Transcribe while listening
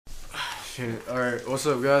Shit. All right. What's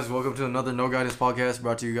up, guys? Welcome to another No Guidance podcast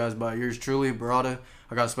brought to you guys by yours truly, Barada.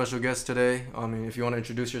 I got a special guest today. If you want to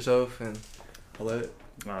introduce yourself and all that.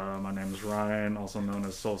 My name is Ryan, also known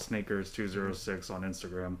as Seoul Sneakers 206 on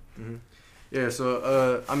Instagram. Mm-hmm. Yeah.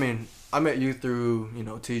 So, I met you through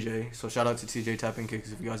TJ. So shout out to TJ Tapping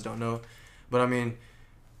Kicks if you guys don't know. But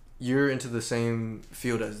you're into the same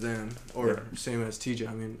field as them or same as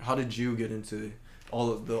TJ. How did you get into all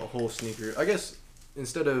of the whole sneaker? I guess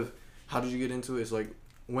instead of how did you get into it, it's like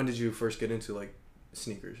when did you first get into like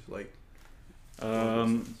sneakers?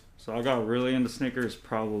 So I got really into sneakers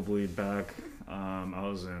probably back. I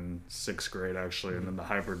was in 6th grade actually, and then the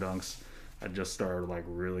Hyper Dunks. I just started like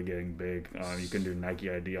really getting big. You can do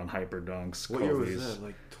Nike ID on Hyper Dunks. What year was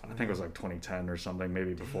that? I think it was like 2010 or something,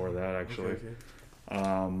 maybe before that actually.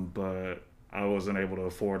 Okay. But I wasn't able to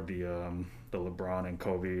afford the LeBron and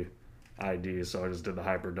Kobe ID, so I just did the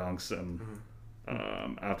Hyper Dunks, and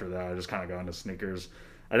after that I just kind of got into sneakers.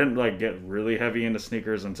 I didn't like get really heavy into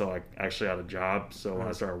sneakers until I actually had a job. So when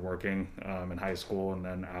I started working in high school, and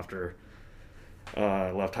then after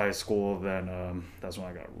I left high school, then that's when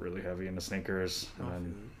I got really heavy into sneakers. And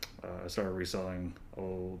then I started reselling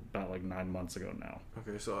about like 9 months ago now.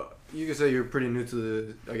 Okay, so you could say you're pretty new to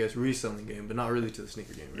the, I guess, reselling game, but not really to the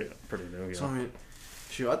sneaker game, right? Yeah, pretty new, yeah.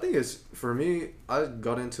 So I think it's, for me, I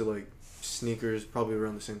got into like sneakers probably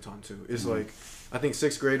around the same time too. It's like, I think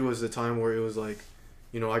 6th grade was the time where it was like,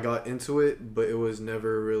 I got into it, but it was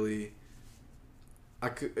never really.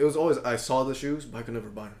 It was always I saw the shoes, but I could never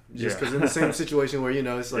buy them. Just because in the same situation where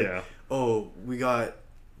it's like, we got,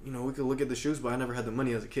 we could look at the shoes, but I never had the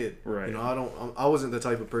money as a kid. Right. I wasn't the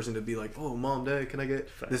type of person to be like, oh, mom, dad, can I get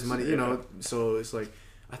this money? So it's like,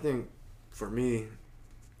 I think for me,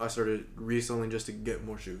 I started reselling just to get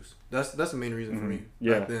more shoes. That's the main reason for me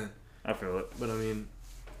back then. I feel it. But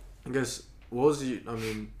I guess what was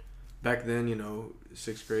back then,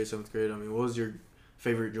 6th grade, 7th grade, what was your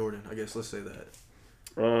favorite Jordan? I guess let's say that.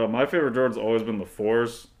 My favorite Jordan's always been the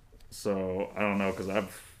 4s. So I don't know, because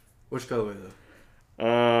Which colorway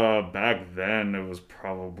though? Back then it was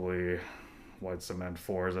probably white cement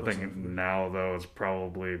 4s. I think now though it's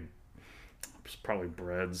probably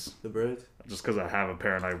Breads. The Breads? Just because I have a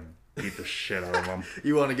pair and I beat the shit out of them.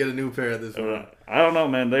 You want to get a new pair at this point? I don't know,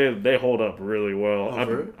 man. They hold up really well.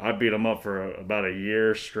 Oh, I beat them up for about a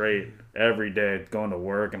year straight, every day, going to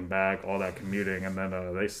work and back, all that commuting, and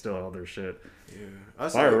then they still held their shit. Yeah.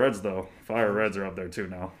 Fire Reds though. Fire Reds are up there too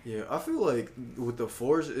now. Yeah, I feel like with the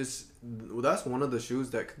 4s, that's one of the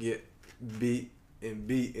shoes that could get beat and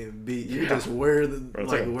beat and beat. You just wear the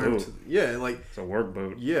it's a work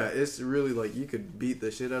boot. Yeah, it's really like you could beat the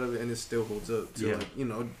shit out of it and it still holds up to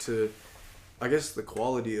to I guess the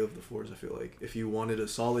quality of the 4s. I feel like if you wanted a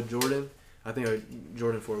solid Jordan, I think a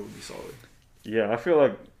Jordan 4 would be solid. Yeah, I feel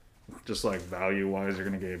like just like value wise, you're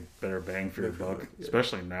gonna get better bang for your buck,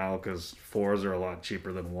 especially now because 4s are a lot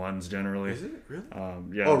cheaper than 1s generally. Is it really?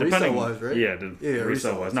 Yeah. Oh, resale wise, right? Yeah,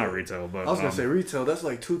 resale wise, not retail, but I was gonna say retail. That's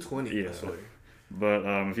like $220. Yeah. But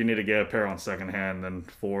if you need to get a pair on secondhand, then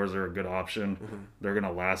 4s are a good option. They're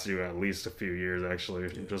gonna last you at least a few years, actually,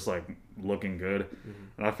 just like looking good.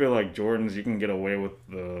 And I feel like Jordans, you can get away with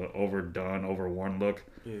the overdone, overworn look.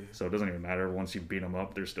 Yeah. So it doesn't even matter. Once you beat them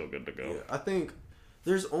up, they're still good to go. Yeah, I think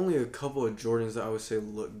there's only a couple of Jordans that I would say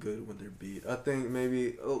look good when they're beat. I think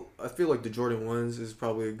maybe I feel like the Jordan 1s is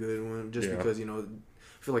probably a good one, just because I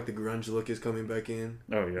feel like the grunge look is coming back in.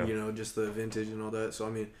 Oh yeah. Just the vintage and all that.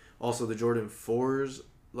 So also the Jordan 4s,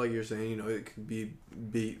 like you're saying, it could be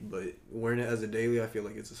beat, but wearing it as a daily, I feel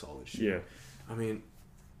like it's a solid shoe. Yeah.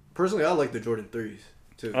 Personally, I like the Jordan 3s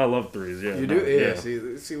too. I love 3s. Yeah. You do? Yeah.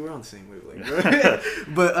 See, we're on the same wavelength, right?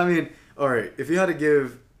 But all right. If you had to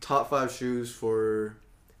give top 5 shoes for,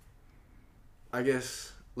 I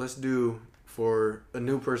guess let's do for a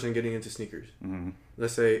new person getting into sneakers.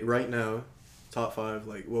 Let's say right now, top 5.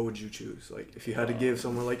 Like, what would you choose? Like, if you had to give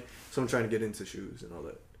someone trying to get into shoes and all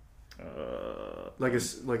that. Like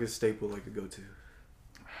a staple, like a go-to.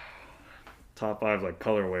 Top 5 like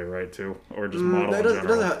colorway, right? Too, or just model.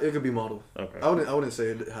 It could be model. Okay. I wouldn't say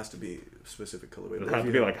it has to be a specific colorway. Does it have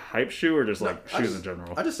to be like hype shoe or just shoes in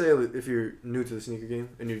general? I just say if you're new to the sneaker game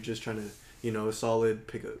and you're just trying to, a solid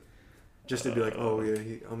pickup, just to be like, oh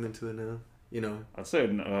yeah, I'm into it now. I'd say,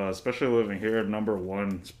 especially living here, number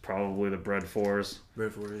 1 is probably the Bread 4s.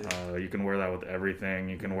 Bread 4s. Yeah. You can wear that with everything.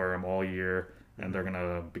 You can wear them all year. And they're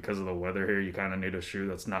gonna, because of the weather here, you kind of need a shoe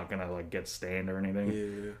that's not gonna like get stained or anything.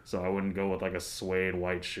 Yeah. So I wouldn't go with like a suede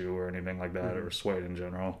white shoe or anything like that, or suede in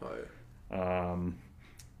general. Oh yeah.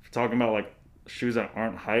 If you're talking about like shoes that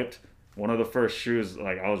aren't hyped, one of the first shoes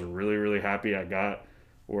like I was really really happy I got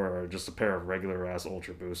were just a pair of regular ass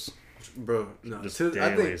Ultra Boosts. Bro, no. Just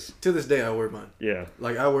I think to this day I wear mine. Yeah.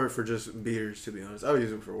 Like I wear it for just beers, to be honest. I would use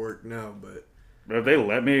them for work now, but if they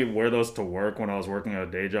let me wear those to work when I was working at a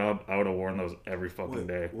day job, I would have worn those every fucking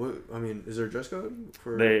day. What? I mean, is there a dress code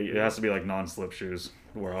for? It has to be like non-slip shoes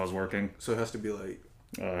where I was working. So it has to be like.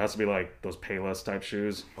 It has to be like those Payless type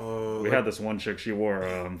shoes. Oh. We had this one chick. She wore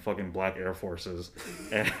fucking black Air Forces,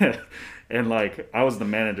 and like I was the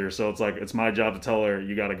manager, so it's like it's my job to tell her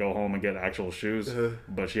you got to go home and get actual shoes.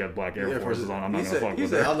 But she had black Air Forces on. I'm not gonna fuck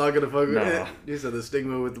with her. I'm not gonna fuck with it. You said the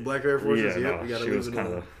stigma with the black Air Forces. Yeah, yep, she was kind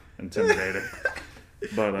of intimidating.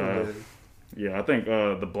 But yeah, I think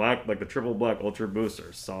the black, like the triple black Ultra Boosts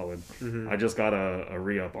are solid. Mm-hmm. I just got a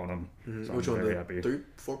re-up on them, so Which I'm one? very happy.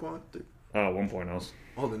 4.1? 1.0s.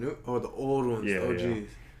 Oh, the old ones. Yeah, oh, yeah. jeez.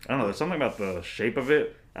 I don't know. There's something about the shape of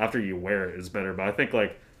it after you wear it is better, but I think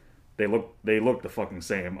like they look the fucking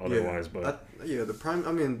same otherwise. But the prime.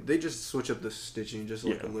 I mean, they just switch up the stitching just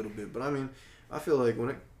like a little bit. But I mean, I feel like when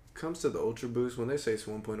it comes to the Ultra Boost, when they say it's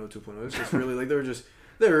 1.0, 2.0, it's just really like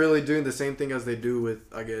they're really doing the same thing as they do with,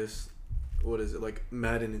 I guess, what is it, like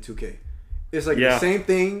Madden and 2K. It's like the same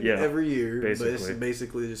thing every year, but it's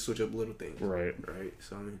basically just switch up little things. Right.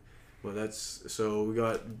 So I mean, well, so we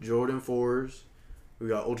got Jordan 4s, we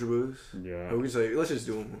got Ultra Boost. Yeah. We can say let's just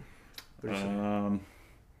do one more. What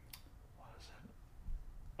is it?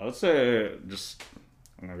 I would say just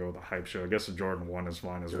I'm gonna go with the hype show. I guess the Jordan 1 is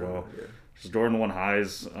fine as well. Yeah. Just Jordan 1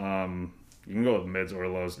 highs. You can go with mids or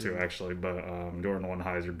lows too, actually, but Jordan 1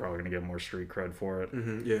 highs, you're probably gonna get more street cred for it.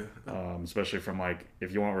 Mm-hmm, yeah. Especially from like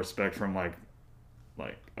if you want respect from like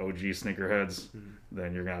OG sneakerheads,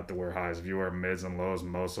 then you're gonna have to wear highs. If you wear mids and lows,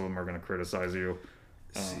 most of them are gonna criticize you.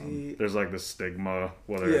 There's like this stigma,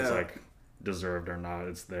 whether it's like deserved or not,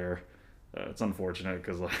 it's there. It's unfortunate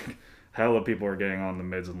because like hella people are getting on the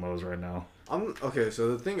mids and lows right now. Okay.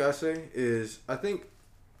 So the thing I say is, I think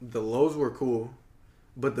the lows were cool,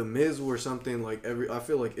 but the mids were something like I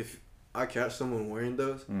feel like if I catch someone wearing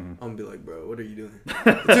those, I'm gonna be like, bro, what are you doing?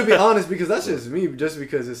 To be honest, because that's just me. Just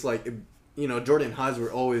because it's like, Jordan highs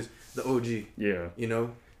were always the OG. Yeah.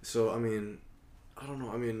 So I mean, I don't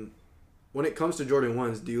know. I mean, when it comes to Jordan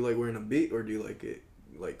 1s, do you like wearing a beat or do you like it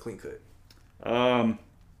like clean cut?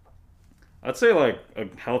 I'd say like a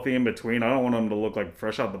healthy in between. I don't want them to look like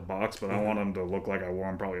fresh out the box, but I want them to look like I wore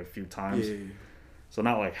them probably a few times. Yeah. So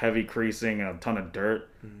not like heavy creasing and a ton of dirt.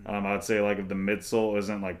 I'd say like if the midsole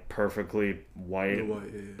isn't like perfectly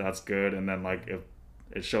white, that's good. And then like if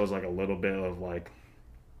it shows like a little bit of like,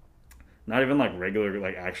 not even like regular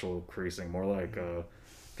like actual creasing, more like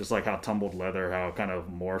just like how tumbled leather, how it kind of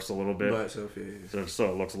morphs a little bit. By itself, So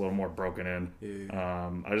it looks a little more broken in. Yeah.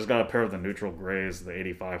 I just got a pair of the neutral grays, the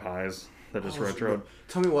 85 highs that just retroed.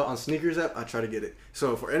 Tell me what, on Sneakers app, I try to get it.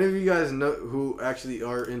 So for any of you guys who actually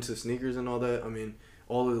are into sneakers and all that, I mean,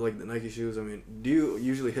 all of like the Nike shoes, I mean, do you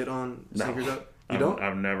usually hit on Sneakers app? You don't?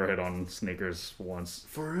 I've never hit on sneakers once.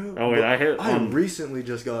 For real? Oh wait, I recently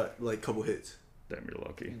just got like a couple hits. Damn, you're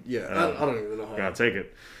lucky. Yeah, I don't even know how. Gotta take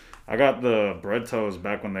it. I got the bread toes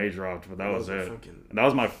back when they dropped, but that was it. That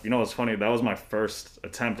was my, what's funny? That was my first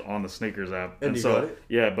attempt on the Sneakers app. And you got it?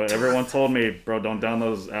 Yeah, but everyone told me, bro, don't download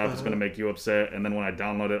those apps. It's going to make you upset. And then when I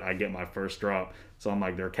download it, I get my first drop. So I'm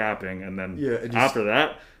like, they're capping. And then after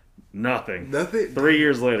that, nothing. Nothing? 3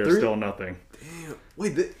 years later, still nothing. Damn.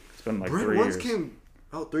 Wait, it's been like 3 years. Ones came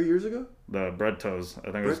out 3 years ago? The bread toes.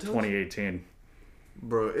 I think it was 2018.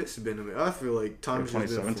 Bro, it's been a minute. I feel like time's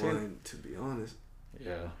just been flying, to be honest.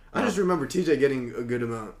 Yeah. I just remember TJ getting a good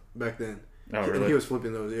amount back then. Oh, really? He was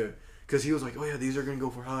flipping those, yeah. Because he was like, oh, yeah, these are going to go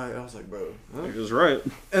for high. I was like, bro. Huh? He was right.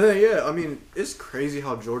 And then, I mean, it's crazy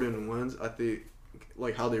how Jordan 1s, I think,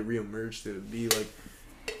 like, how they reemerged to be, like,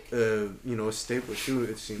 a staple shoe,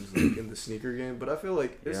 it seems like, in the sneaker game. But I feel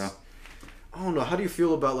like it's... Yeah. I don't know. How do you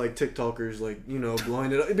feel about, like, TikTokers, like,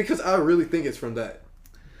 blowing it up? Because I really think it's from that.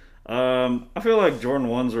 I feel like Jordan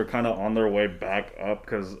 1s are kind of on their way back up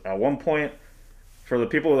because at one point... For the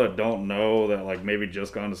people that don't know that like maybe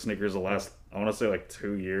just got into sneakers the last, I want to say like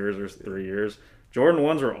 2 years or 3 years, Jordan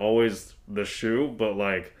 1s were always the shoe, but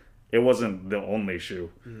like it wasn't the only shoe.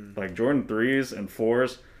 Like Jordan 3s and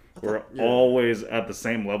 4s were always at the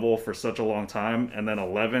same level for such a long time. And then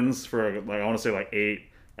 11s for like, I want to say like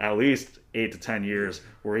at least 8 to 10 years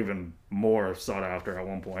were even more sought after at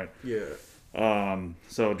one point. Yeah.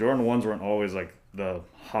 So Jordan 1s weren't always like the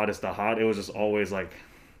hottest of hot. It was just always like,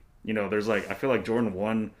 there's like, I feel like Jordan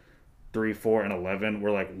 1, 3, 4, and 11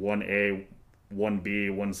 were like 1A,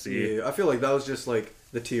 1B, 1C. Yeah, I feel like that was just like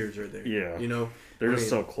the tiers right there. Yeah. They're just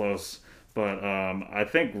so close. But I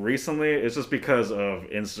think recently it's just because of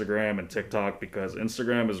Instagram and TikTok, because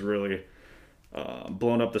Instagram is really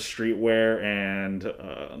blown up the streetwear and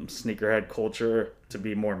sneakerhead culture to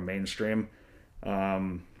be more mainstream. I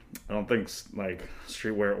don't think like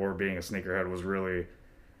streetwear or being a sneakerhead was really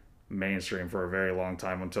mainstream for a very long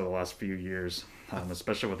time until the last few years,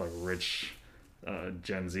 especially with like rich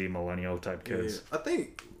Gen Z millennial type kids. Yeah. I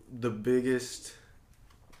think the biggest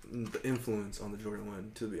influence on the Jordan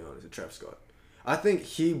 1, to be honest, is Travis Scott. I think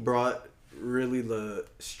he brought really the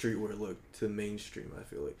streetwear look to mainstream, I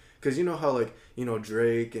feel like. Because you know how, like, you know,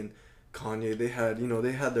 Drake and Kanye, they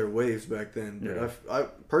had their waves back then. But Yeah. I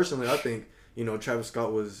personally, I think, you know, Travis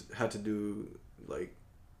Scott had to do, like,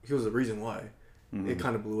 he was the reason why. Mm-hmm. It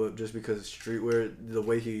kind of blew up just because streetwear, the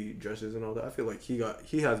way he dresses and all that. I feel like he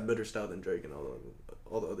has better style than Drake and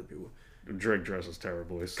all the other people. Drake dresses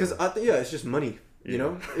terribly. Because So. I think, yeah, it's just money. You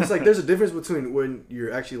know, it's like there's a difference between when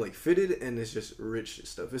you're actually like fitted and it's just rich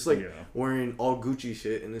stuff. It's like wearing all Gucci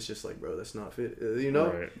shit and it's just like, bro, that's not fit. You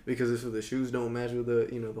know, right. Because if the shoes don't match with the,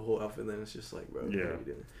 you know, the whole outfit, then it's just like, bro, yeah.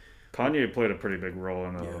 Kanye played a pretty big role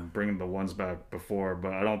in bringing the ones back before,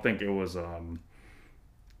 but I don't think it was.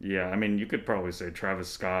 Yeah, I mean, you could probably say Travis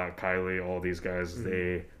Scott, Kylie, all these guys, mm-hmm.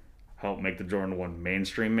 they helped make the Jordan 1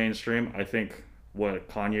 mainstream. I think what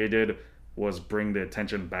Kanye did was bring the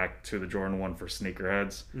attention back to the Jordan 1 for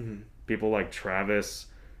sneakerheads. Mm-hmm. People like Travis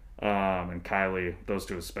and Kylie, those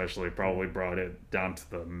two especially, probably brought it down to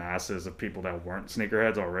the masses of people that weren't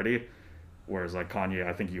sneakerheads already. Whereas like Kanye,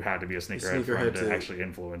 I think you had to be a sneakerhead for him to actually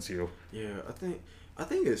influence you. Yeah, I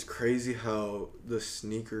think it's crazy how the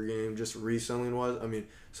sneaker game, just reselling wise. I mean,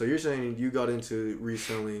 so you're saying you got into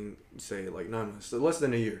reselling, say, like 9 months, so less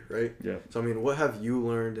than a year, right? Yeah. So I mean, what have you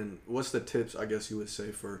learned, and what's the tips, I guess you would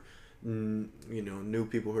say, for you know, new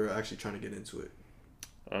people who are actually trying to get into it?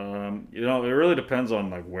 You know, it really depends on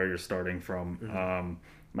like where you're starting from. Mm-hmm. I'm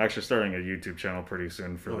actually starting a YouTube channel pretty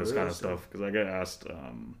soon for this kind of stuff because I get asked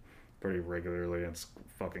pretty regularly. And it's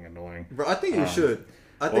fucking annoying. Bro, I think you should.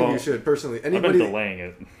 I think you should, personally. Anybody... I've been delaying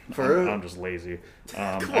it. I'm just lazy.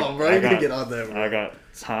 Come on, bro. You gotta get on that, bro. I got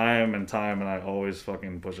time, and I always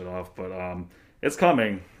fucking push it off. But it's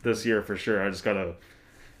coming this year for sure. I just gotta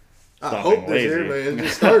stop I hope being this lazy. year, man.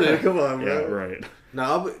 Just started. Come on, bro. Yeah, right.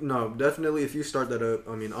 No, definitely. If you start that up,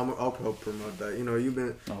 I mean, I'll help promote that. You know, you've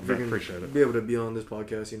been appreciate it. Be able to be on this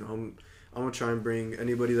podcast. You know, I'm gonna try and bring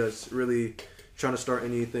anybody that's really trying to start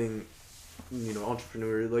anything, you know,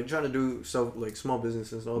 entrepreneur, like trying to do small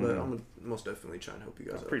businesses and all that. I'm gonna most definitely try and help you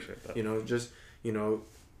guys out. Appreciate that. You know, just, you know,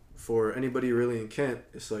 for anybody really in Kent,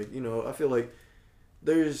 it's like, you know, I feel like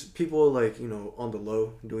there's people like, you know, on the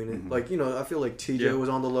low doing it. Mm-hmm. Like, you know, I feel like TJ was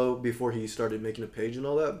on the low before he started making a page and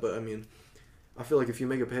all that. But I mean, I feel like if you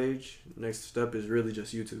make a page, next step is really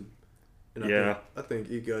just YouTube. And I think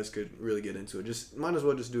you guys could really get into it. Just might as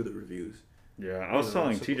well just do the reviews. Yeah, I was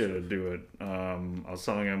telling TJ to do it. I was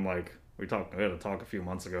telling him like we had a talk a few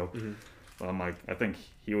months ago. Mm-hmm. But I'm like, I think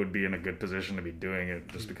he would be in a good position to be doing it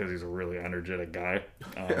just because he's a really energetic guy.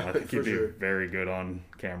 I think he'd be very good on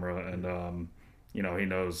camera, and you know, he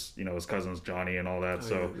knows, you know, his cousins Johnny and all that.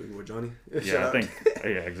 Johnny. Yeah, I think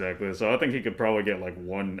exactly. So I think he could probably get like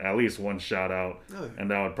at least one shout out,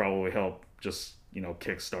 and that would probably help just, you know,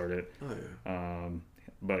 kickstart it.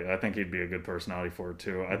 But I think he'd be a good personality for it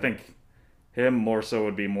too. Mm-hmm. I think him more so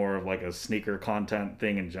would be more of like a sneaker content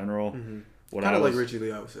thing in general. Mm-hmm. Kind of like Richie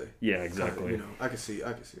Lee, I would say. Yeah, exactly. Kinda, you know, I can see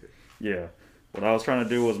it. Yeah, what I was trying to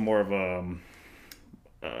do was more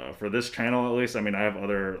of for this channel at least. I mean, I have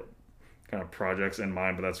other kind of projects in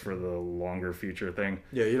mind, but that's for the longer future thing.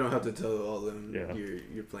 Yeah, you don't have to tell all them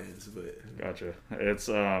your plans, but gotcha. It's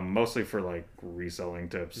mostly for like reselling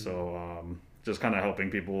tips. Mm-hmm. So just kind of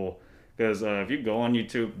helping people. Because if you go on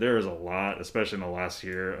YouTube, there is a lot, especially in the last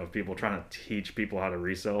year, of people trying to teach people how to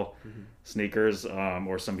resell sneakers.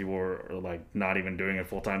 Or some people are like not even doing it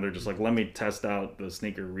full time. They're just like, let me test out the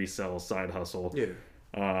sneaker resell side hustle. Yeah.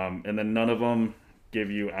 And then none of them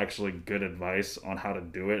give you actually good advice on how to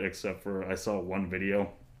do it, except for I saw one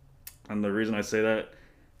video. And the reason I say that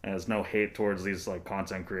is no hate towards these like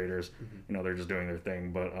content creators. You know, they're just doing their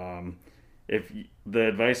thing. But if the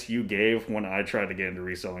advice you gave when I tried to get into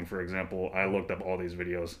reselling, for example, I looked up all these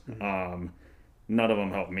videos. None of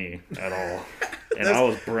them helped me at all. And I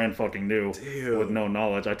was brand fucking new with no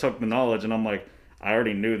knowledge. I took the knowledge and I'm like, I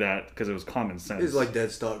already knew that because it was common sense. It's like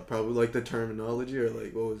dead stock, probably, like the terminology, or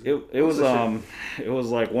like what was it? It was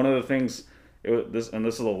like one of the things. This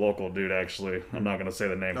is a local dude actually. I'm not gonna say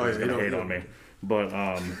the name because he's gonna hate on me.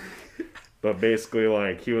 But basically,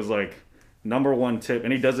 like he was like, number one tip,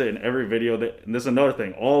 and he does it in every video. And this is another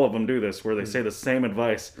thing. All of them do this, where they say the same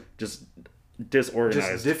advice, just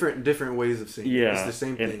disorganized. Just different ways of saying it. It's the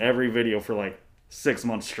same thing. In every video for like 6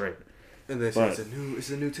 months straight. And they say it's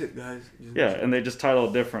a new tip, guys. Yeah, and they just title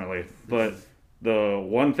it differently. But the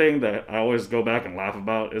one thing that I always go back and laugh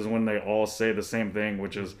about is when they all say the same thing,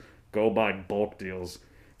 which is go buy bulk deals.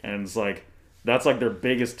 And it's like, that's like their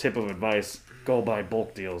biggest tip of advice, go buy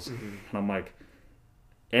bulk deals. Mm-hmm. And I'm like,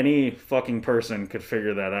 any fucking person could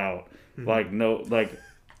figure that out. Mm-hmm. Like, no, like,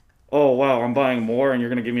 oh, wow, I'm buying more and you're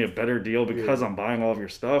going to give me a better deal because I'm buying all of your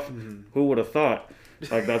stuff? Mm-hmm. Who would have thought?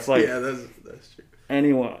 Like, that's like... yeah, that's true.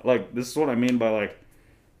 Anyone, like, this is what I mean by, like,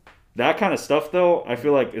 that kind of stuff, though, I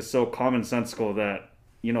feel like is so commonsensical that,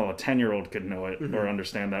 you know, a 10-year-old could know it or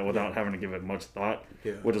understand that without having to give it much thought,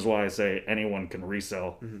 which is why I say anyone can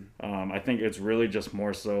resell. Mm-hmm. I think it's really just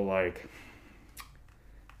more so, like...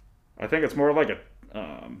 I think it's more like a...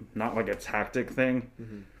 not like a tactic thing,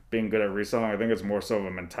 being good at reselling. I think it's more so of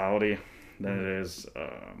a mentality than it is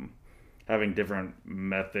having different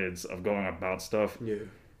methods of going about stuff. Yeah.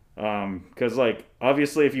 Because, like,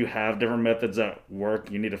 obviously if you have different methods at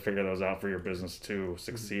work, you need to figure those out for your business to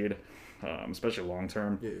succeed, especially long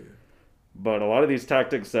term. Yeah. But a lot of these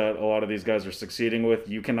tactics that a lot of these guys are succeeding with,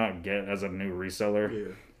 you cannot get as a new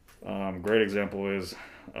reseller. Yeah. Great example is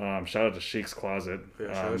shout out to Sheik's Closet.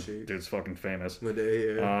 Yeah, dude's fucking famous.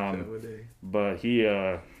 But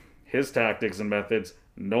his tactics and methods,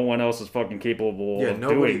 no one else is fucking capable of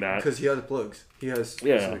doing that. Because he has plugs. He has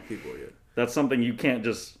specific people. Yeah. That's something you can't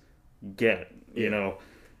just get, you know.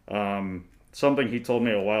 Something he told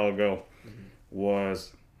me a while ago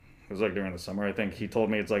was, it was like during the summer, I think. He told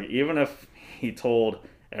me, it's like, even if he told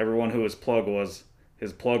everyone who his plug was,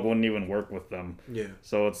 his plug wouldn't even work with them. Yeah.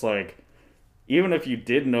 So it's like, even if you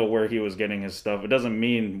did know where he was getting his stuff, it doesn't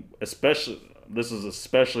mean, especially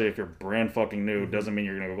if you're brand fucking new, doesn't mean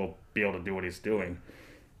you're going to go be able to do what he's doing.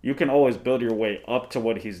 You can always build your way up to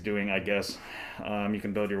what he's doing, I guess. You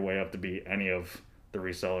can build your way up to be any of the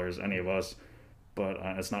resellers, any of us, but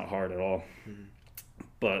it's not hard at all. Mm-hmm.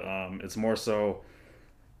 But it's more so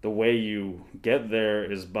the way you get there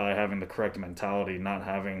is by having the correct mentality, not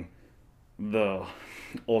having the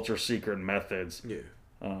ultra secret methods. Yeah.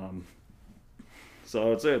 So I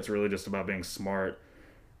would say it's really just about being smart,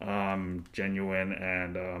 genuine,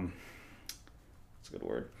 and what's a good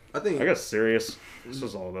word? I guess serious. This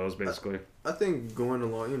is all those, basically. I think going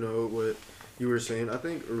along, you know, what you were saying, I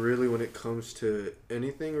think really when it comes to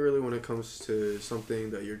anything, really when it comes to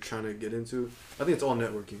something that you're trying to get into, I think it's all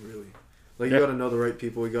networking, really. Like, you got to know the right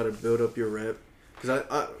people. You got to build up your rep. Because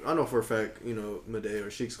I know for a fact, you know, Madej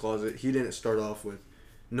or Sheik's Closet, he didn't start off with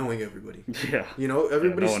knowing everybody. Yeah. You know,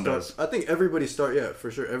 everybody starts. I think everybody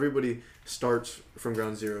for sure. Everybody starts from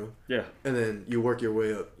ground zero. Yeah. And then you work your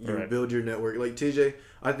way up. You build your network. Like TJ,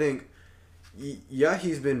 I think,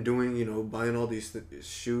 he's been doing, you know, buying all these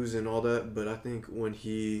shoes and all that. But I think when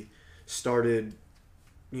he started,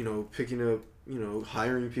 you know, picking up, you know,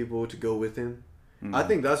 hiring people to go with him, I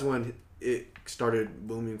think that's when it started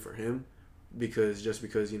booming for him. Because,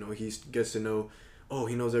 you know, he gets to know,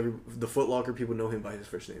 he knows the Foot Locker people know him by his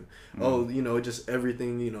first name. You know, just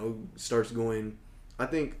everything, you know, starts going. I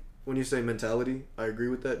think when you say mentality, I agree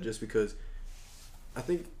with that, just because I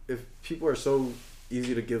think if people are so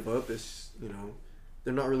easy to give up, it's, you know,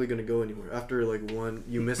 they're not really going to go anywhere. After, like,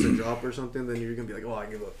 you miss a drop or something, then you're going to be like,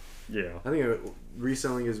 I give up. Yeah. I think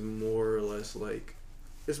reselling is more or less like,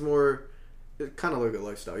 it's kind of like a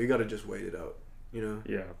lifestyle. You got to just wait it out, you know?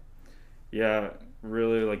 Yeah. Yeah,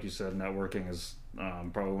 really, like you said, networking is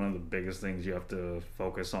probably one of the biggest things you have to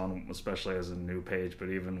focus on, especially as a new page, but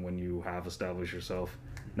even when you have established yourself,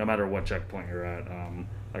 no matter what checkpoint you're at.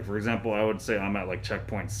 Like, for example, I would say I'm at, like,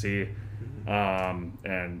 checkpoint C, and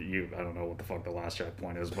I don't know what the fuck the last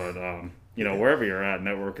checkpoint is, but, you know, wherever you're at,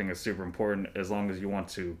 networking is super important as long as you want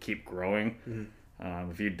to keep growing.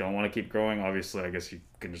 Mm-hmm. If you don't want to keep growing, obviously, I guess you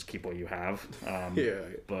can just keep what you have.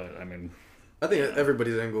 But, I mean... I think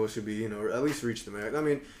everybody's end goal should be, you know, at least reach the max. I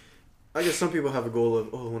mean, I guess some people have a goal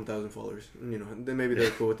of 1,000 followers. You know, then maybe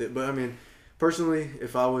they're cool with it. But I mean, personally,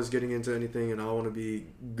 if I was getting into anything and I want to be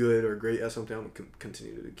good or great at something, I'm gonna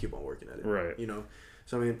continue to keep on working at it. Right. You know,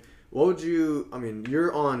 so I mean,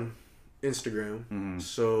 you're on Instagram. Mm-hmm.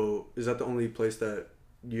 So is that the only place that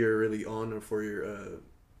you're really on for your,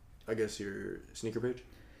 I guess your sneaker page?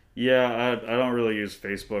 Yeah, I don't really use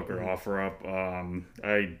Facebook or OfferUp.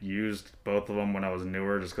 I used both of them when I was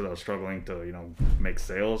newer just because I was struggling to, you know, make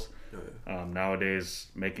sales. Oh, yeah. Nowadays,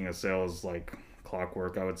 making a sale is like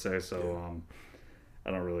clockwork, I would say. So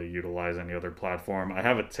I don't really utilize any other platform. I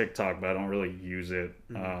have a TikTok, but I don't really use it.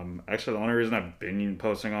 Mm-hmm. Actually, the only reason I've been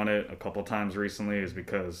posting on it a couple times recently is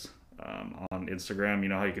because on Instagram, you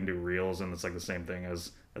know how you can do Reels, and it's like the same thing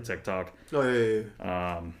as a TikTok. Oh,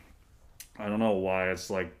 yeah. I don't know why it's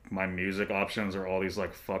like my music options are all these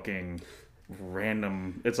like fucking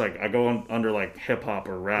random. It's like I go under like hip hop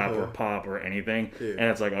or rap or pop or anything, and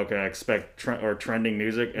it's like, okay, I expect trending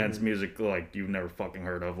music, and it's music like you've never fucking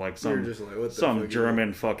heard of, like some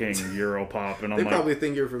German fucking Euro pop, and I'm they like, probably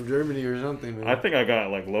think you're from Germany or something, man. I think I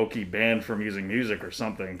got like low-key banned from using music or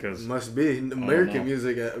something, because must be American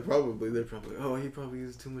music. Probably they're probably, oh, he probably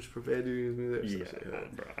uses too much profanity in his music. Yeah,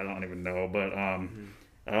 bro, I don't even know, but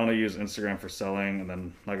I only use Instagram for selling, and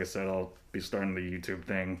then like I said, I'll be starting the YouTube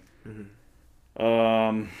thing.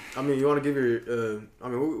 I mean, you want to give your I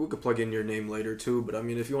mean, we could plug in your name later too, but I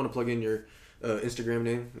mean, if you want to plug in your Instagram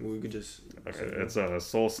name, we could just it's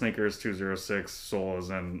Seoul Sneakers 206. Seoul is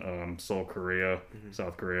in Seoul, Korea,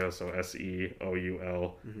 South Korea, so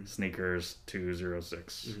SEOUL Sneakers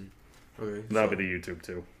 206. Okay, that'll be the YouTube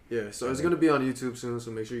too. Yeah, so it's gonna be on YouTube soon,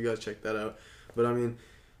 so make sure you guys check that out. But I mean,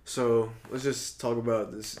 so let's just talk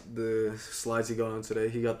about the slides he got on today.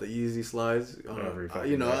 He got the Yeezy slides. Every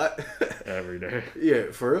you know, day. Every day.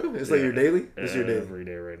 Yeah, for real. It's like your daily. It's your daily. Every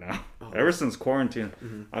day right now. Ever since quarantine,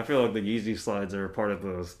 I feel like the Yeezy slides are part of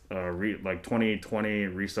the like 2020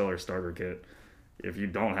 reseller starter kit. If you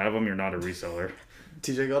don't have them, you're not a reseller.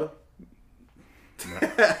 TJ got them. No.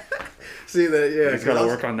 See that? Yeah, he's got to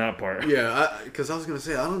work on that part. Yeah, because I was gonna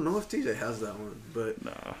say I don't know if TJ has that one, but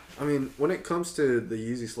nah. I mean, when it comes to the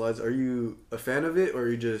Yeezy slides, are you a fan of it, or are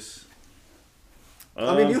you just?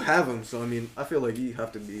 I mean, you have them, so I mean, I feel like you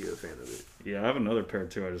have to be a fan of it. Yeah, I have another pair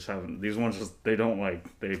too. I just haven't. These ones they don't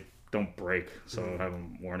break, so I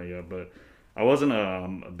haven't worn it yet. But I wasn't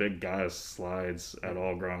a big guy of slides at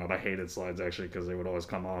all growing up. I hated slides actually because they would always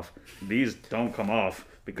come off. These don't come off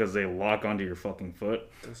because they lock onto your fucking foot.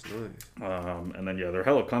 That's nice. And then they're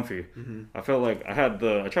hella comfy. I felt like I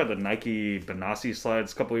tried the Nike Benassi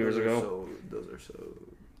slides a couple years ago. Those are so.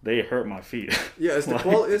 They hurt my feet. Yeah, it's the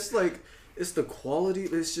quality. It's the quality.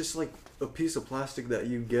 It's just like a piece of plastic that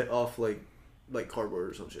you get off like cardboard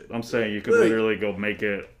or some shit. I'm saying you could literally go make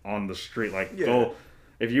it on the street. Go.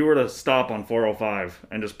 If you were to stop on 405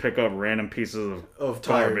 and just pick up random pieces of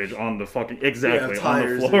garbage on the fucking on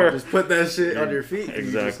the floor, just put that shit on your feet.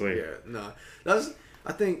 Exactly.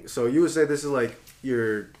 I think so. You would say this is like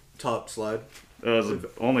your top slide. It's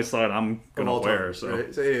the only slide I'm gonna wear. So,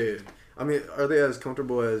 right? So yeah. I mean, are they as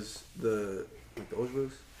comfortable as the Ultra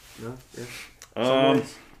Boost? No. Yeah.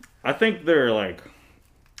 I think they're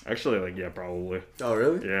actually probably. Oh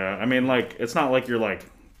really? Yeah. I mean, it's not like you're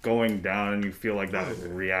going down and you feel like that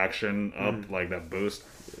reaction up, like that boost,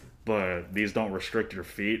 but these don't restrict your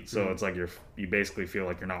feet, so it's like you basically feel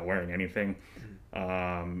like you're not wearing anything.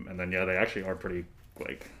 And then they actually are pretty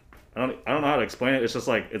I don't know how to explain it. It's just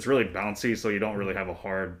it's really bouncy, so you don't really have a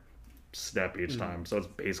hard step each time, so it's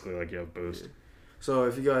basically like you have boost. So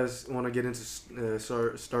if you guys want to get into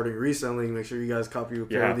starting reselling, make sure you guys copy a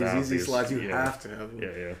pair of these Yeezy slides. You have to have them.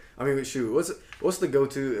 Yeah. I mean, shoot, what's the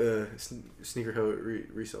go-to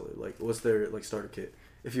sneakerhead reseller? What's their starter kit?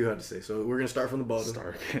 If you had to say. So we're gonna start from the bottom.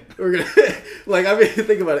 Starter kit. We're gonna I mean,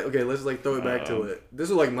 think about it. Okay, let's throw it back to it.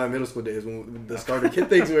 This was my middle school days when the starter kit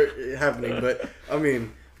things were happening. But I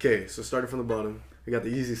mean, okay, so starting from the bottom. We got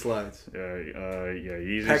the Yeezy slides.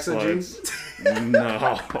 Yeezy Pexo slides. Jeans? No.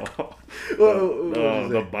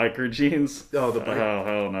 The biker jeans? Oh, the biker.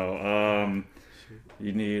 Hell no.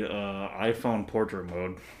 You need iPhone portrait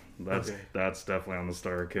mode. That's definitely on the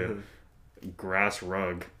starter kit. Grass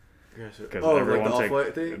rug. Because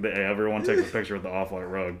everyone takes a picture with the off-white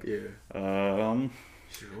rug. Yeah.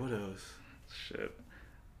 Shoot, what else? Shit.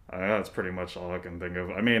 That's pretty much all I can think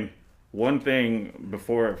of. I mean, one thing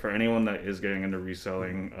for anyone that is getting into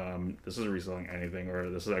reselling, this is reselling anything, or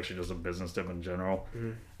this is actually just a business tip in general.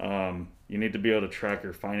 You need to be able to track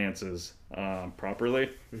your finances properly.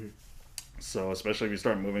 So especially if you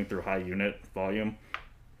start moving through high unit volume.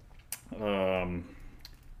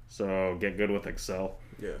 So get good with Excel.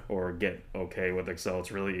 Yeah. Or get okay with Excel.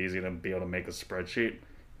 It's really easy to be able to make a spreadsheet.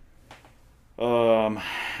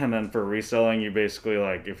 And then for reselling, you basically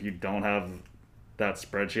if you don't have that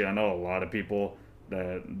spreadsheet, I know a lot of people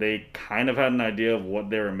that they kind of had an idea of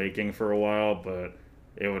what they were making for a while, but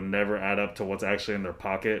it would never add up to what's actually in their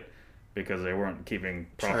pocket because they weren't keeping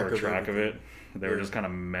proper track of it. They were just kind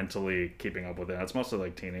of mentally keeping up with it. That's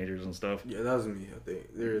mostly teenagers and stuff. Yeah, that was me, I think.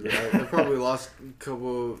 I probably lost a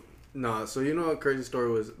couple. Nah, so you know what crazy story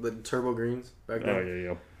was? The turbo greens back then? Oh,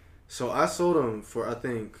 yeah. So I sold them for, I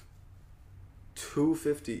think,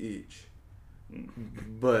 $250 each.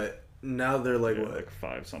 But now they're what?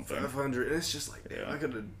 $5 something. 500. And it's just damn, I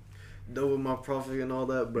could have doubled my profit and all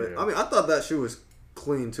that. But I mean, I thought that shoe was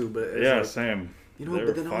clean too. But it's same. You know, they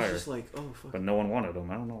but then fire. I was just like, oh fuck. But no one wanted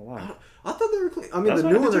them. I don't know why. I thought they were clean. I mean, That's the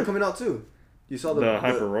what new I ones did are coming out too. You saw the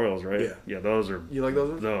Hyper Royals, right? Yeah. Yeah, those are. You like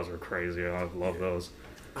those ones? Those are crazy. I love those.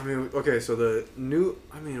 I mean, okay, so the new.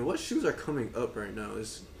 I mean, what shoes are coming up right now?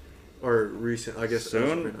 Or recent? I guess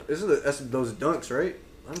soon. Right, those Dunks, right?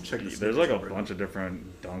 I'm checking. There's like a bunch of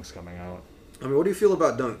different Dunks coming out. I mean, what do you feel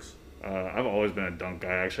about Dunks? I've always been a dunk guy.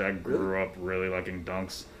 Actually, I grew up really liking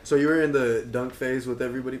dunks. So you were in the dunk phase with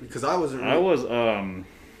everybody? Because I wasn't. Really... I was.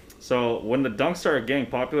 So when the dunks started getting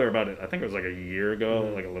popular, about it, I think it was like a year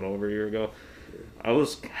ago, like a little over a year ago. I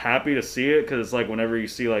was happy to see it because it's like whenever you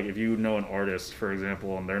see like if you know an artist, for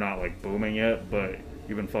example, and they're not like booming yet, but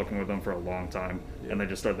you've been fucking with them for a long time, and they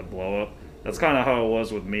just start to blow up. That's kind of how it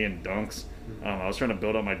was with me and dunks. I was trying to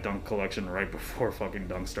build up my dunk collection right before fucking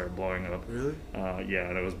dunks started blowing up. Really? Yeah,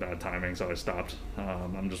 and it was bad timing, so I stopped.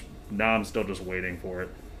 I'm still just waiting for it.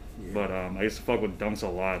 Yeah. But I used to fuck with dunks a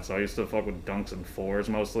lot, so I used to fuck with dunks and fours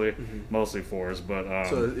mostly, mostly fours. But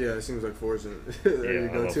so yeah, it seems like fours. Yeah,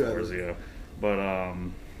 I love fours. Yeah, but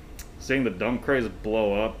seeing the dunk craze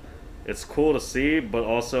blow up, it's cool to see, but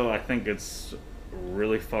also I think it's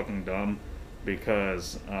really fucking dumb.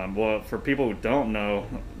 Because, well, for people who don't know,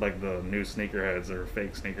 like the new sneakerheads or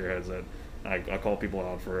fake sneakerheads that I call people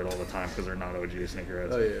out for it all the time because they're not OG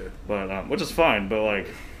sneakerheads. Oh, yeah. But, which is fine, but, like,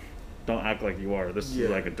 don't act like you are. This is,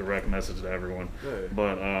 like, a direct message to everyone. Oh, yeah.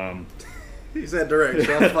 But, he said direct,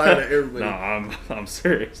 so I'm fine at everybody. No, I'm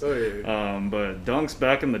serious. Oh, yeah. But dunks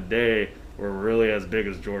back in the day were really as big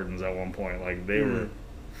as Jordans at one point. Like, they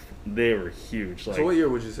were huge. Like, so what year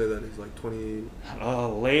would you say that is? Like 20?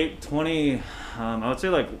 Late 20. I would say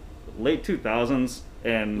like late 2000s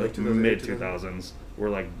and like mid 2000s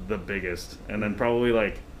were like the biggest, and then probably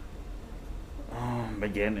like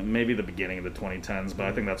maybe the beginning of the 2010s. But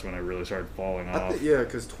I think that's when it really started falling off. Yeah,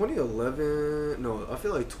 because 2011. No, I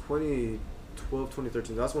feel like 2012,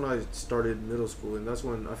 2013. That's when I started middle school, and that's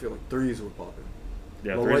when I feel like threes were popping.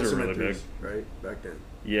 Yeah, threes were really big, right back then.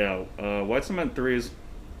 Yeah, white cement threes.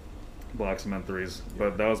 Black cement threes,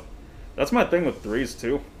 but that's my thing with threes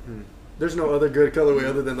too. There's no other good colorway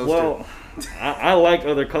other than those two. Well, I like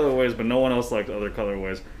other colorways, but no one else likes other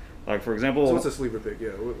colorways. Like for example, so what's a sleeper pick?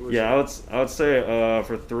 Yeah, I would say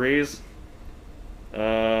for threes.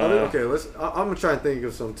 Okay, I'm gonna try and think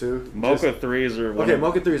of some too. Mocha threes are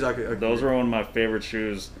Mocha threes. I could those were one of my favorite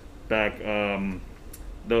shoes back.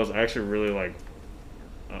 Those actually really like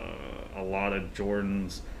a lot of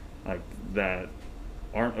Jordans like that.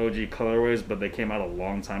 Aren't OG colorways, but they came out a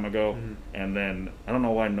long time ago, and then I don't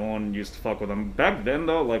know why no one used to fuck with them. Back then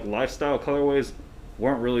though, like lifestyle colorways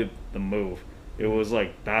weren't really the move. It was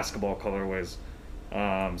like basketball colorways,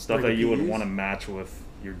 stuff like that you would want to match with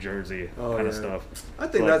your jersey kind of stuff. I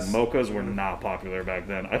think so, like, mochas were not popular back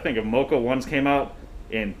then. I think if mocha ones came out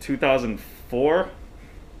in 2004,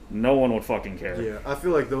 no one would fucking care. Yeah, I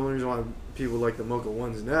feel like the only reason why people like the mocha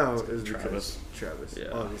ones now is because Travis. Yeah.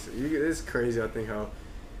 Obviously, it's crazy. I think how,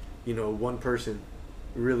 one person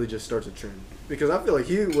really just starts a trend, because I feel like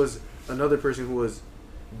he was another person who was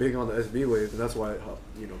big on the SB wave, and that's why it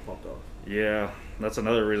popped off. Yeah, that's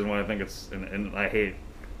another reason why I think it's and I hate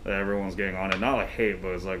that everyone's getting on it. Not like hate, but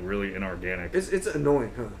it's like really inorganic. It's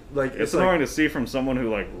annoying, huh? Like it's annoying to see from someone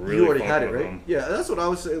who like really you already had it, right? Them. Yeah, that's what I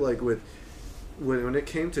would say. Like when it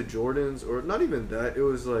came to Jordans, or not even that, it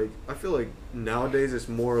was like I feel like nowadays it's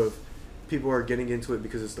more of people are getting into it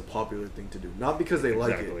because it's the popular thing to do, not because they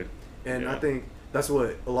like it. And I think that's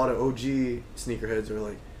what a lot of OG sneakerheads are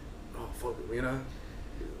like. Oh fuck it,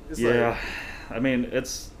 It's I mean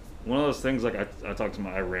it's one of those things. Like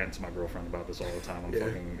I rant to my girlfriend about this all the time.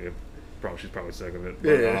 She's probably sick of it.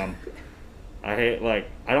 But I hate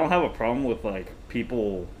I don't have a problem with like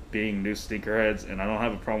people being new sneakerheads, and I don't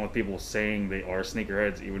have a problem with people saying they are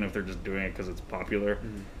sneakerheads even if they're just doing it because it's popular.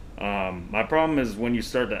 My problem is when you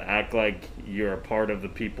start to act like you're a part of the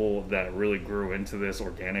people that really grew into this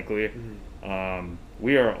organically.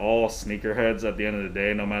 We are all sneakerheads at the end of the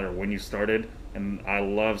day, no matter when you started, and I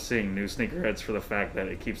love seeing new sneakerheads for the fact that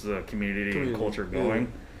it keeps the community and culture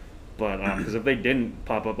going. But because if they didn't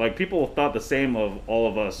pop up, like people thought the same of all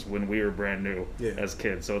of us when we were brand new as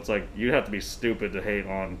kids, so it's like you'd have to be stupid to hate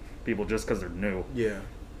on people just because they're new.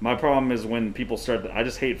 My problem is when people start I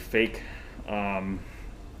just hate fake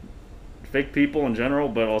people in general,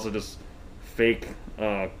 but also just fake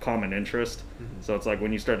common interest. So it's like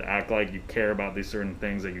when you start to act like you care about these certain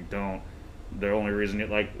things that you don't. The only reason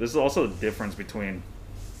this is also the difference between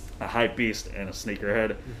a hype beast and a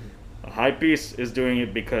sneakerhead. A hype beast is doing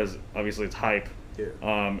it because obviously it's hype,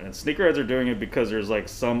 and sneakerheads are doing it because there's like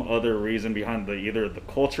some other reason behind either the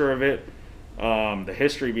culture of it, the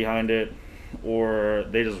history behind it, or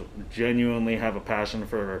they just genuinely have a passion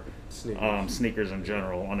for Sneakers. in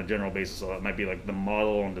general on a general basis. So it might be like the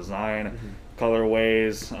model and design,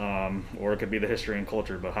 colorways, or it could be the history and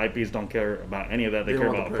culture. But hypebeasts don't care about any of that. They care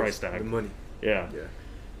about the price tag. The money. Yeah. Yeah.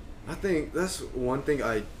 I think that's one thing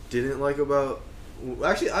I didn't like about.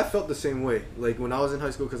 Actually, I felt the same way. Like when I was in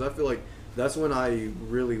high school, because I feel like that's when I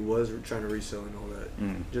really was trying to resell and all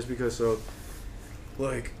that. Just because,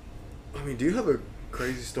 like, I mean, do you have a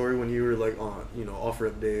crazy story when you were like on,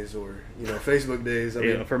 offer-up days or Facebook days? I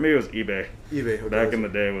mean, for me, it was eBay. eBay. Okay, Back in the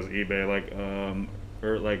day, it was eBay. Like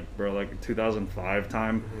 2005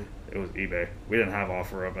 time, it was eBay. We didn't have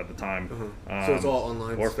OfferUp at the time. So it's all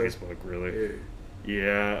online or stuff? Facebook, really.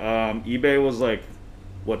 Yeah. eBay was like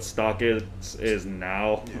what stock is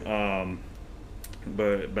now. Yeah.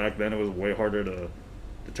 But back then, it was way harder to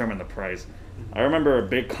determine the price. I remember a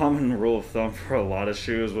big common rule of thumb for a lot of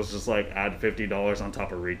shoes was just like add $50 on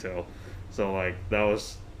top of retail. So like that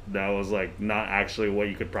was like not actually what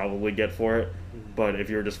you could probably get for it. But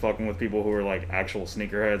if you were just fucking with people who were like actual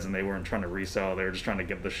sneakerheads and they weren't trying to resell, they were just trying to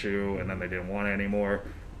get the shoe and then they didn't want it anymore,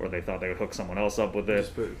 or they thought they would hook someone else up with it.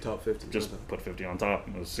 Just put top 50. Just put 50 on top.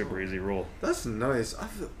 It was a super easy rule. That's nice.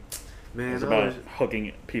 Man, it's about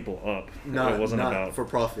hooking people up. It wasn't not about for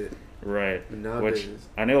profit. Right. Nowadays. Which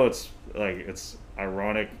I know it's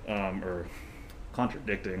ironic or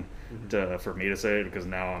contradicting for me to say it because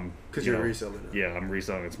now I'm because you're reselling it. Yeah, I'm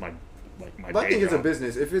reselling. It's my But I think it's a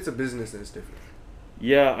business. If it's a business, then it's different.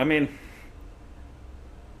 Yeah, I mean,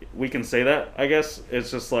 we can say that. I guess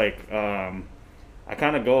it's just like I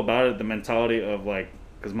kind of go about it the mentality of like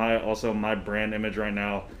because my brand image right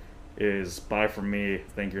now is buy from me,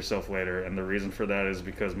 thank yourself later, and the reason for that is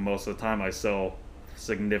because most of the time I sell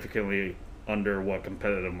significantly under what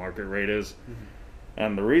competitive market rate is.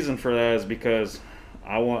 And the reason for that is because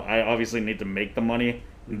I obviously need to make the money.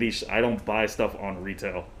 I don't buy stuff on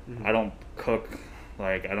retail. I don't cook,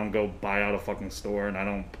 like I don't go buy out a fucking store and I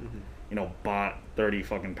don't bought 30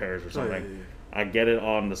 fucking pairs or something. I get it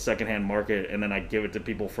on the secondhand market and then I give it to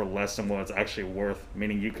people for less than what it's actually worth,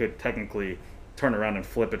 meaning you could technically turn around and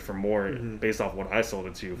flip it for more based off what I sold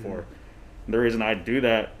it to you for. And the reason I do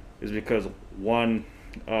that is because one,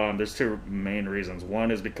 there's two main reasons. One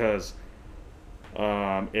is because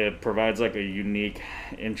it provides like a unique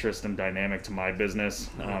interest and dynamic to my business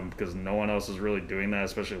because no one else is really doing that,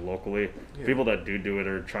 especially locally. People that do it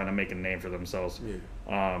are trying to make a name for themselves.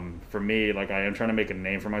 For me, like I am trying to make a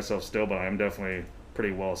name for myself still, but I am definitely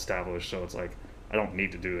pretty well established, so it's like I don't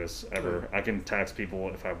need to do this ever. I can tax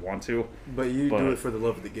people if I want to, but do it for the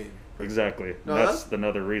love of the game. Exactly. No, that's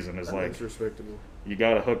another reason is like respectable. You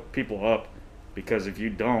gotta hook people up because if you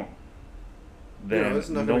don't, then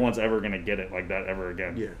no one's ever gonna get it like that ever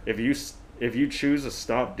again. If you choose to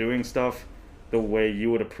stop doing stuff the way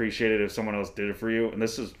you would appreciate it if someone else did it for you, and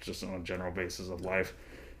this is just on a general basis of life,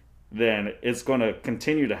 then it's gonna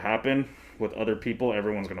continue to happen with other people.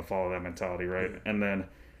 Everyone's gonna follow that mentality, right? And then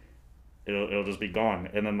it'll just be gone.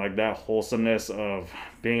 And then like that wholesomeness of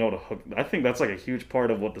being able to hook, I think that's like a huge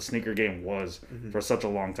part of what the sneaker game was for such a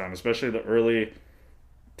long time, especially the early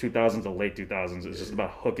 2000s to late 2000s. It's just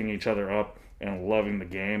about hooking each other up and loving the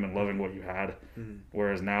game and loving what you had.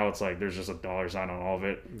 Whereas now it's like there's just a dollar sign on all of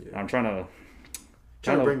it. I'm trying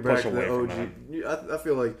to bring push back away the OG. from that. I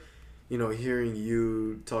feel like hearing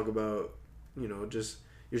you talk about just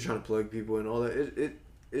you're trying to plug people and all that,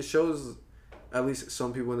 it shows at least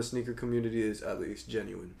some people in the sneaker community is at least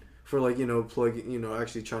genuine for like plugging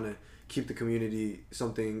actually trying to keep the community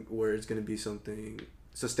something where it's going to be something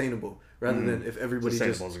sustainable rather than if everybody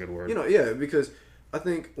sustainable is a good word. Because I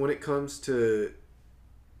think when it comes to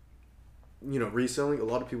reselling, a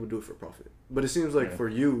lot of people do it for profit, but it seems like for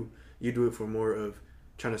you do it for more of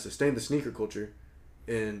trying to sustain the sneaker culture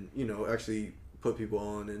and actually put people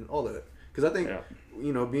on and all that. Because I think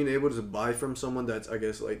being able to buy from someone that's I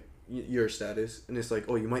guess like your status and it's like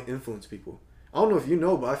you might influence people. I don't know if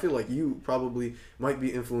but I feel like you probably might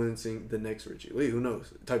be influencing the next Richie Lee, who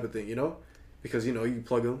knows, type of thing, because you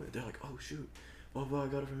plug them and they're like, oh shoot, blah blah, I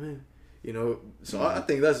got it from him, so I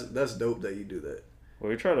think that's dope that you do that. Well,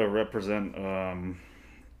 we try to represent I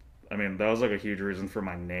mean, that was like a huge reason for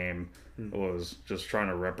my name was just trying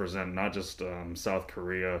to represent not just South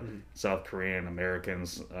Korea, South Korean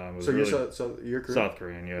Americans. So you're Korean? South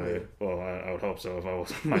Korean, yeah. Well, I would hope so. If I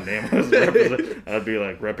was my name was represent, I'd be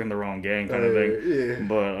like repping the wrong gang kind of thing.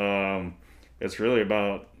 But it's really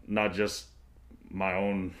about not just my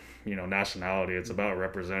own nationality. It's about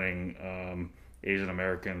representing Asian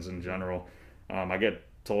Americans in general. I get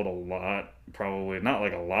told a lot, probably not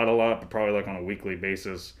like a lot, but probably like on a weekly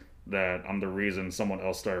basis, that I'm the reason someone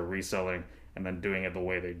else started reselling, and then doing it the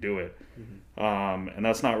way they do it. Mm-hmm. And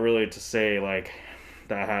that's not really to say like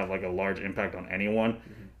that had like a large impact on anyone.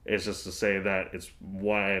 Mm-hmm. It's just to say that it's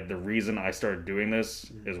why the reason I started doing this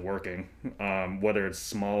Mm-hmm. is working, whether it's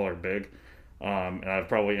small or big. And I've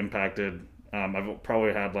probably impacted, I've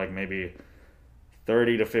probably had like maybe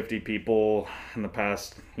 30 to 50 people in the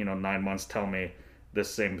past, 9 months tell me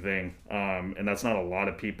this same thing. And that's not a lot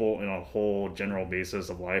of people in a whole general basis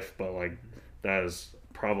of life, but like that is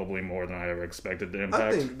probably more than I ever expected to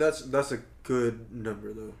impact. I think that's a good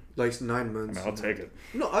number though. Like 9 months. I'll take it.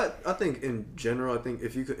 No, I think in general, I think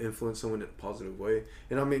if you could influence someone in a positive way,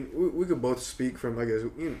 and I mean, we could both speak from, I guess,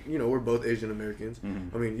 we're both Asian Americans.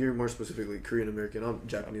 Mm-hmm. I mean, you're more specifically Korean American. I'm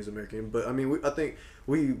Japanese American. But I mean, I think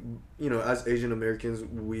we, as Asian Americans,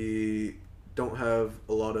 we don't have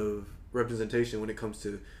a lot of representation when it comes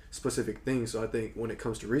to specific things. So I think when it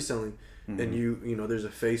comes to reselling, Mm-hmm. and there's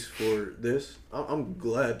a face for this, I'm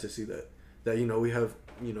glad to see that we have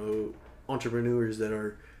entrepreneurs that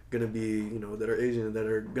are gonna be that are Asian, that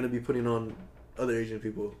are gonna be putting on other Asian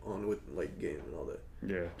people on with like game and all that.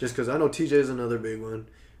 Yeah. Just because I know TJ is another big one,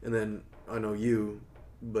 and then I know you,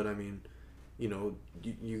 but I mean,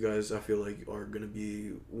 you guys I feel like are gonna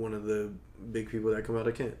be one of the big people that come out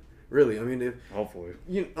of Kent. Really, I mean, if Hopefully.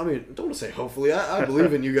 I mean, don't want to say hopefully. I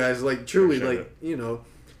believe in you guys. Like truly,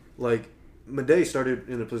 like Madej started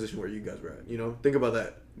in a position where you guys were at. Think about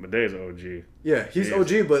that. Madej's OG. Yeah, he's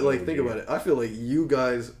OG, but like OG. think about it. I feel like you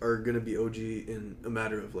guys are gonna be OG in a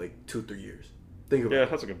matter of like 2-3 years. Think about it. Yeah,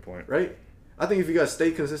 that's a good point. Right? I think if you guys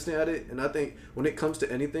stay consistent at it, and I think when it comes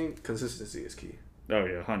to anything, consistency is key. Oh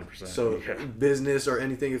yeah, 100%. So yeah. business or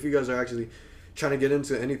anything, if you guys are actually trying to get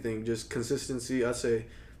into anything, just consistency. I say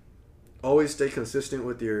always stay consistent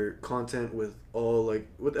with your content, with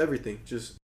everything. Just